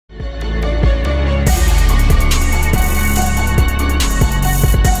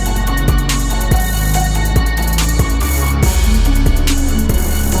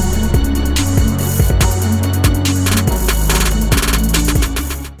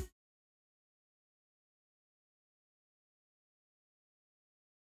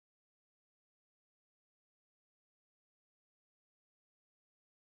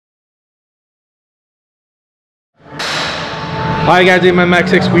Hi guys, I'm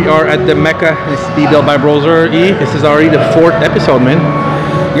Max 6. We are at the Mecca. This is B-Built by Browser E. This is already the 4th episode, man.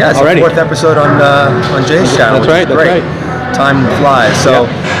 Yeah, it's already the 4th episode on Jay's channel. That's right, that's right. Time flies.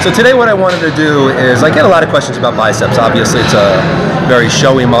 So today what I wanted to do is, I get a lot of questions about biceps. Obviously it's a very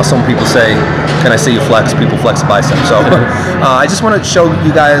showy muscle. People say, can I see you flex? People flex biceps. So I just want to show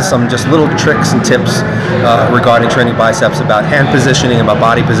you guys some just little tricks and tips regarding training biceps, about hand positioning, about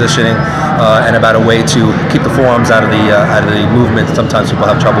body positioning, and about a way to keep the forearms out of the movement. Sometimes people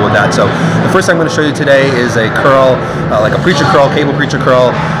have trouble with that. So the first thing I'm going to show you today is a curl, like a preacher curl, cable preacher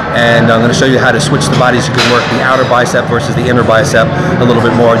curl, and I'm going to show you how to switch the bodies. You can work the outer bicep versus the inner bicep a little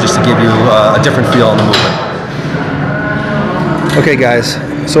bit more, just to give you a different feel in the movement. Okay guys,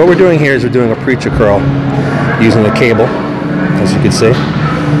 so what we're doing here is we're doing a preacher curl using a cable, as you can see.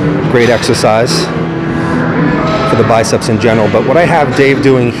 Great exercise for the biceps in general, but what I have Dave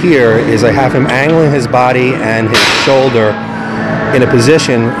doing here is I have him angling his body and his shoulder in a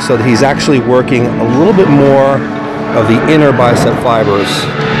position so that he's actually working a little bit more of the inner bicep fibers.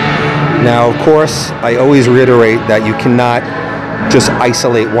 Now, of course, I always reiterate that you cannot just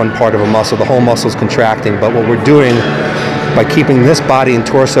isolate one part of a muscle. The whole muscle is contracting, but what we're doing by keeping this body in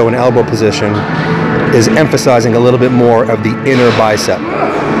torso and elbow position is emphasizing a little bit more of the inner bicep.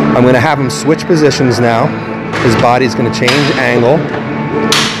 I'm going to have him switch positions now. His body's going to change angle.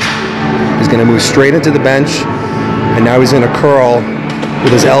 He's going to move straight into the bench, and now he's going to curl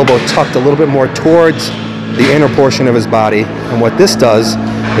with his elbow tucked a little bit more towards the inner portion of his body. And what this does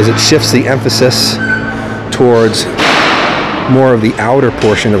is it shifts the emphasis towards more of the outer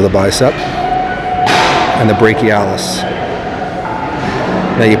portion of the bicep and the brachialis.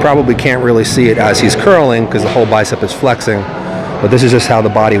 Now you probably can't really see it as he's curling because the whole bicep is flexing, but this is just how the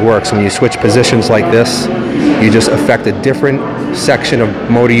body works. When you switch positions like this, you just affect a different section of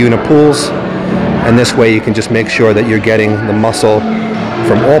motor unit pools, and this way you can just make sure that you're getting the muscle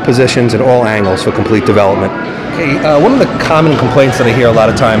from all positions and all angles for complete development. Okay, one of the common complaints that I hear a lot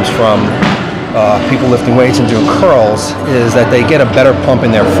of times from people lifting weights and doing curls is that they get a better pump in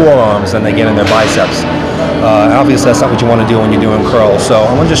their forearms than they get in their biceps. Obviously that's not what you want to do when you're doing curls, so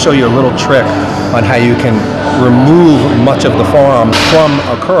I want to just show you a little trick on how you can remove much of the forearm from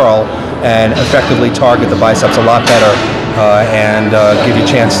a curl and effectively target the biceps a lot better, and give you a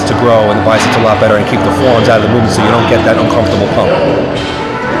chance to grow in the biceps a lot better and keep the forearms out of the movement so you don't get that uncomfortable pump.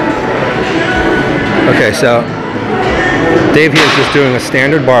 Okay, so Dave here is just doing a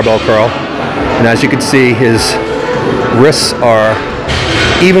standard barbell curl, and as you can see, his wrists are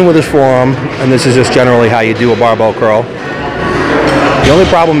even with his forearm, and this is just generally how you do a barbell curl. The only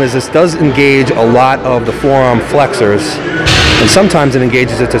problem is this does engage a lot of the forearm flexors, and sometimes it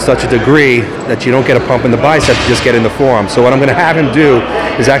engages it to such a degree that you don't get a pump in the bicep, you just get in the forearm. So what I'm going to have him do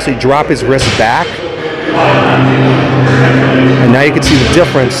is actually drop his wrist back, and now you can see the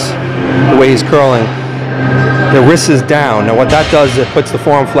difference the way he's curling. The wrist is down. Now what that does is it puts the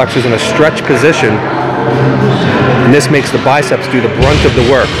forearm flexors in a stretch position, and this makes the biceps do the brunt of the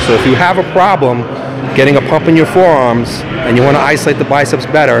work. So if you have a problem getting a pump in your forearms and you want to isolate the biceps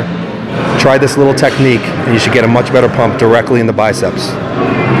better, try this little technique and you should get a much better pump directly in the biceps.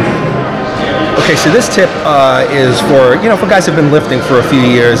 Okay, so this tip is for guys who've been lifting for a few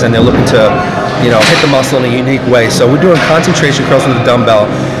years and they're looking to hit the muscle in a unique way. So we're doing concentration curls with the dumbbell,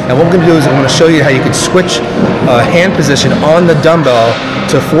 and what I'm going to do is I'm going to show you how you can switch hand position on the dumbbell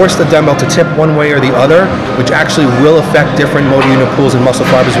to force the dumbbell to tip one way or the other, which actually will affect different motor unit pools and muscle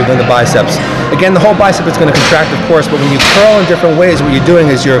fibers within the biceps. Again, the whole bicep is going to contract, of course, but when you curl in different ways, what you're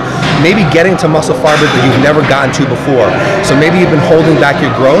doing is you're maybe getting to muscle fibers that you've never gotten to before. So maybe you've been holding back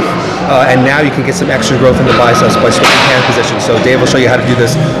your growth, and now you can get some extra growth in the biceps by switching hand position. So Dave will show you how to do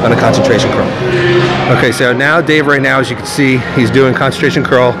this on a concentration curl. Okay, so now Dave right now, as you can see, he's doing concentration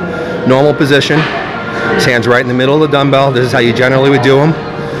curl, normal position. His hand's right in the middle of the dumbbell. This is how you generally would do them.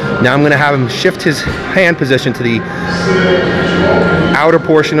 Now I'm going to have him shift his hand position to the outer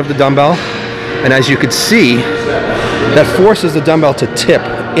portion of the dumbbell, and as you can see, that forces the dumbbell to tip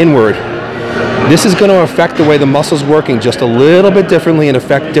inward. This is going to affect the way the muscle's working just a little bit differently and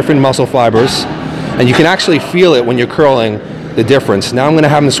affect different muscle fibers, and you can actually feel it when you're curling, the difference. Now I'm going to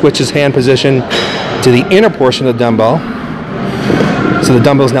have him switch his hand position to the inner portion of the dumbbell, so the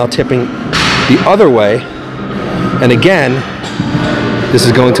dumbbell's now tipping the other way, and again this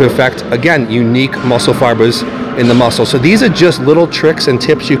is going to affect, again, unique muscle fibers in the muscle. So these are just little tricks and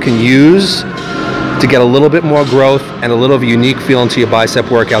tips you can use to get a little bit more growth and a little of a unique feel into your bicep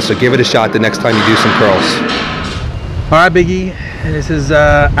workout. So give it a shot the next time you do some curls. All right, Biggie, this is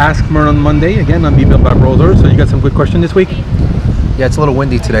Ask Merlin Monday again on B-Built by Browser. So you got some good questions this week? Yeah, it's a little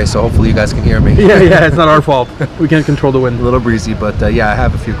windy today, so hopefully you guys can hear me. Yeah, it's not our fault. We can't control the wind. A little breezy, but yeah, I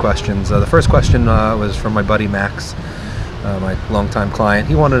have a few questions. The first question was from my buddy Max, my longtime client.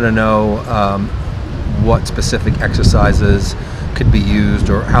 He wanted to know what specific exercises could be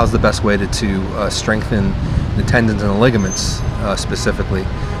used, or how's the best way to strengthen the tendons and the ligaments specifically,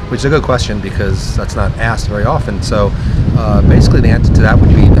 which is a good question because that's not asked very often. So basically the answer to that would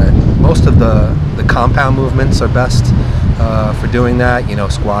be that most of the compound movements are best for doing that, you know,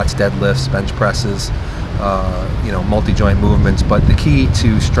 squats, deadlifts, bench presses, you know, multi-joint movements. But the key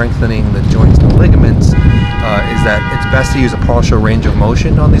to strengthening the joints and the ligaments is that it's best to use a partial range of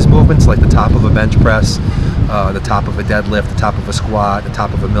motion on these movements, like the top of a bench press, the top of a deadlift, the top of a squat, the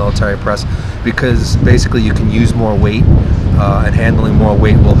top of a military press, because basically you can use more weight, and handling more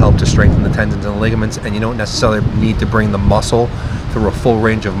weight will help to strengthen the tendons and the ligaments, and you don't necessarily need to bring the muscle through a full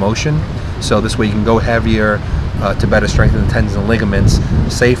range of motion. So this way you can go heavier to better strengthen the tendons and ligaments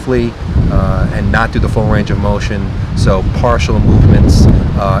safely and not do the full range of motion. So partial movements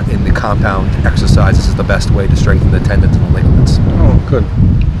in the compound exercises is the best way to strengthen the tendons and the ligaments. Oh, good.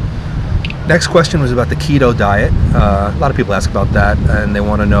 Next question was about the keto diet. A lot of people ask about that, and they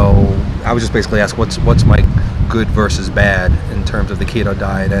want to know, I was just basically asked what's my good versus bad in terms of the keto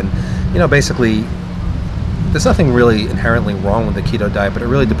diet. And you know, basically there's nothing really inherently wrong with the keto diet, but it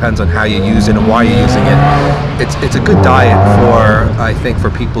really depends on how you use it and why you're using it. It's a good diet for, I think, for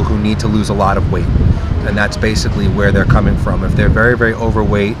people who need to lose a lot of weight, and that's basically where they're coming from. If they're very, very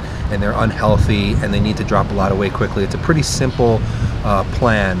overweight and they're unhealthy and they need to drop a lot of weight quickly, it's a pretty simple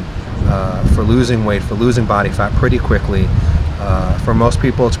plan for losing weight, for losing body fat pretty quickly. For most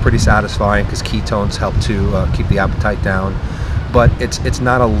people it's pretty satisfying because ketones help to keep the appetite down, but it's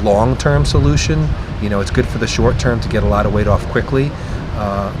not a long-term solution. You know, it's good for the short term to get a lot of weight off quickly,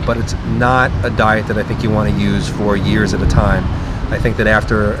 but it's not a diet that I think you want to use for years at a time. I think that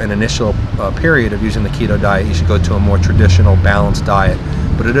after an initial period of using the keto diet, you should go to a more traditional balanced diet,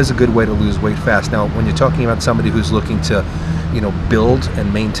 but it is a good way to lose weight fast. Now, when you're talking about somebody who's looking to, you know, build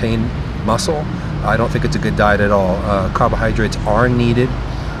and maintain muscle, I don't think it's a good diet at all. Carbohydrates are needed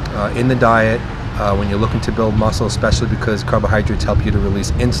in the diet when you're looking to build muscle, especially because carbohydrates help you to release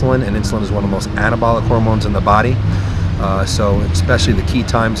insulin, and insulin is one of the most anabolic hormones in the body. So especially the key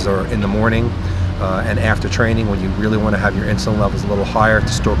times are in the morning and after training, when you really want to have your insulin levels a little higher to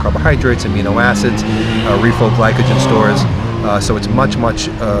store carbohydrates, amino acids, refill glycogen stores. So it's much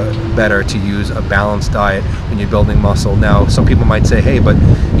better to use a balanced diet when you're building muscle. Now, some people might say, hey, but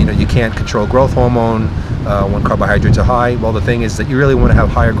you know, you can't control growth hormone when carbohydrates are high. Well, the thing is that you really want to have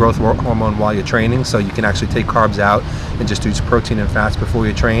higher growth hormone while you're training, so you can actually take carbs out and just use protein and fats before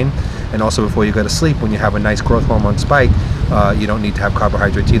you train, and also before you go to sleep. When you have a nice growth hormone spike, you don't need to have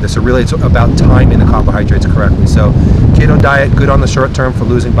carbohydrates either. So really it's about timing the carbohydrates correctly. So keto diet, good on the short term for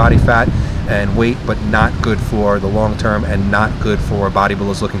losing body fat and weight, but not good for the long term and not good for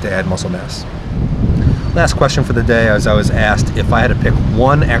bodybuilders looking to add muscle mass. Last question for the day. As I was asked, if I had to pick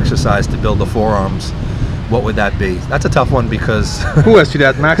one exercise to build the forearms, what would that be? That's a tough one because... Who asked you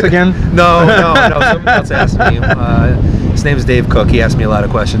that, Max again? No, somebody else asked me. His name is Dave Cook. He asked me a lot of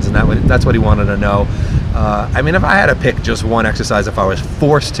questions, and that's what he wanted to know. I mean, if I had to pick just one exercise, if I was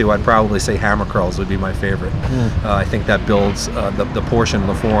forced to, I'd probably say hammer curls would be my favorite. I think that builds the portion of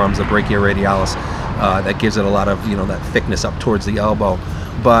the forearms, the brachioradialis, that gives it a lot of, you know, that thickness up towards the elbow.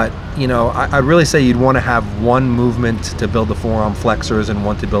 But, you know, I'd really say you'd want to have one movement to build the forearm flexors and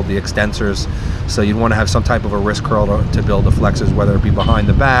one to build the extensors. So you'd want to have some type of a wrist curl to build the flexors, whether it be behind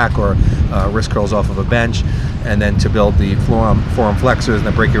the back or wrist curls off of a bench. And then to build the forearm flexors and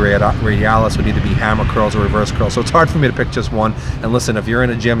the brachioradialis would either be hammer curls or reverse curls. So it's hard for me to pick just one. And listen, if you're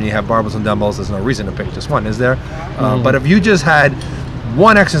in a gym and you have barbells and dumbbells, there's no reason to pick just one, is there? But if you just had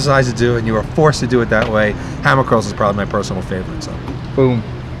one exercise to do and you were forced to do it that way, hammer curls is probably my personal favorite. So. Boom.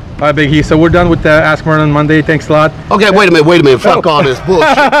 All right, Big E. So we're done with Ask Merlin Monday. Thanks a lot. Okay, wait a minute. Fuck all this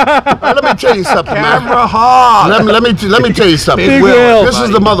bullshit. Let me tell you something, man. Camera hard. Let me tell you something. Big Will. This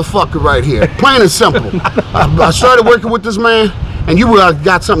is the motherfucker right here. Plain and simple. I started working with this man, and you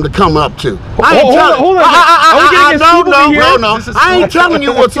got something to come up to. Hold on. No. I ain't telling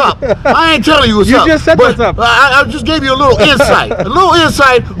you what's up. I ain't telling you what's up. You just said what's up. I just gave you a little insight.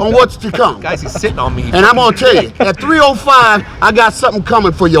 On what's to come. Guys, he's sitting on me. And I'm going to tell you, at 3:05, I got something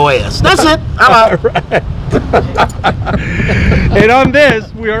coming for your ass. That's it. I'm out. Right. And on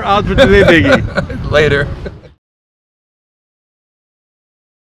this, we are out for today, Big E. Later.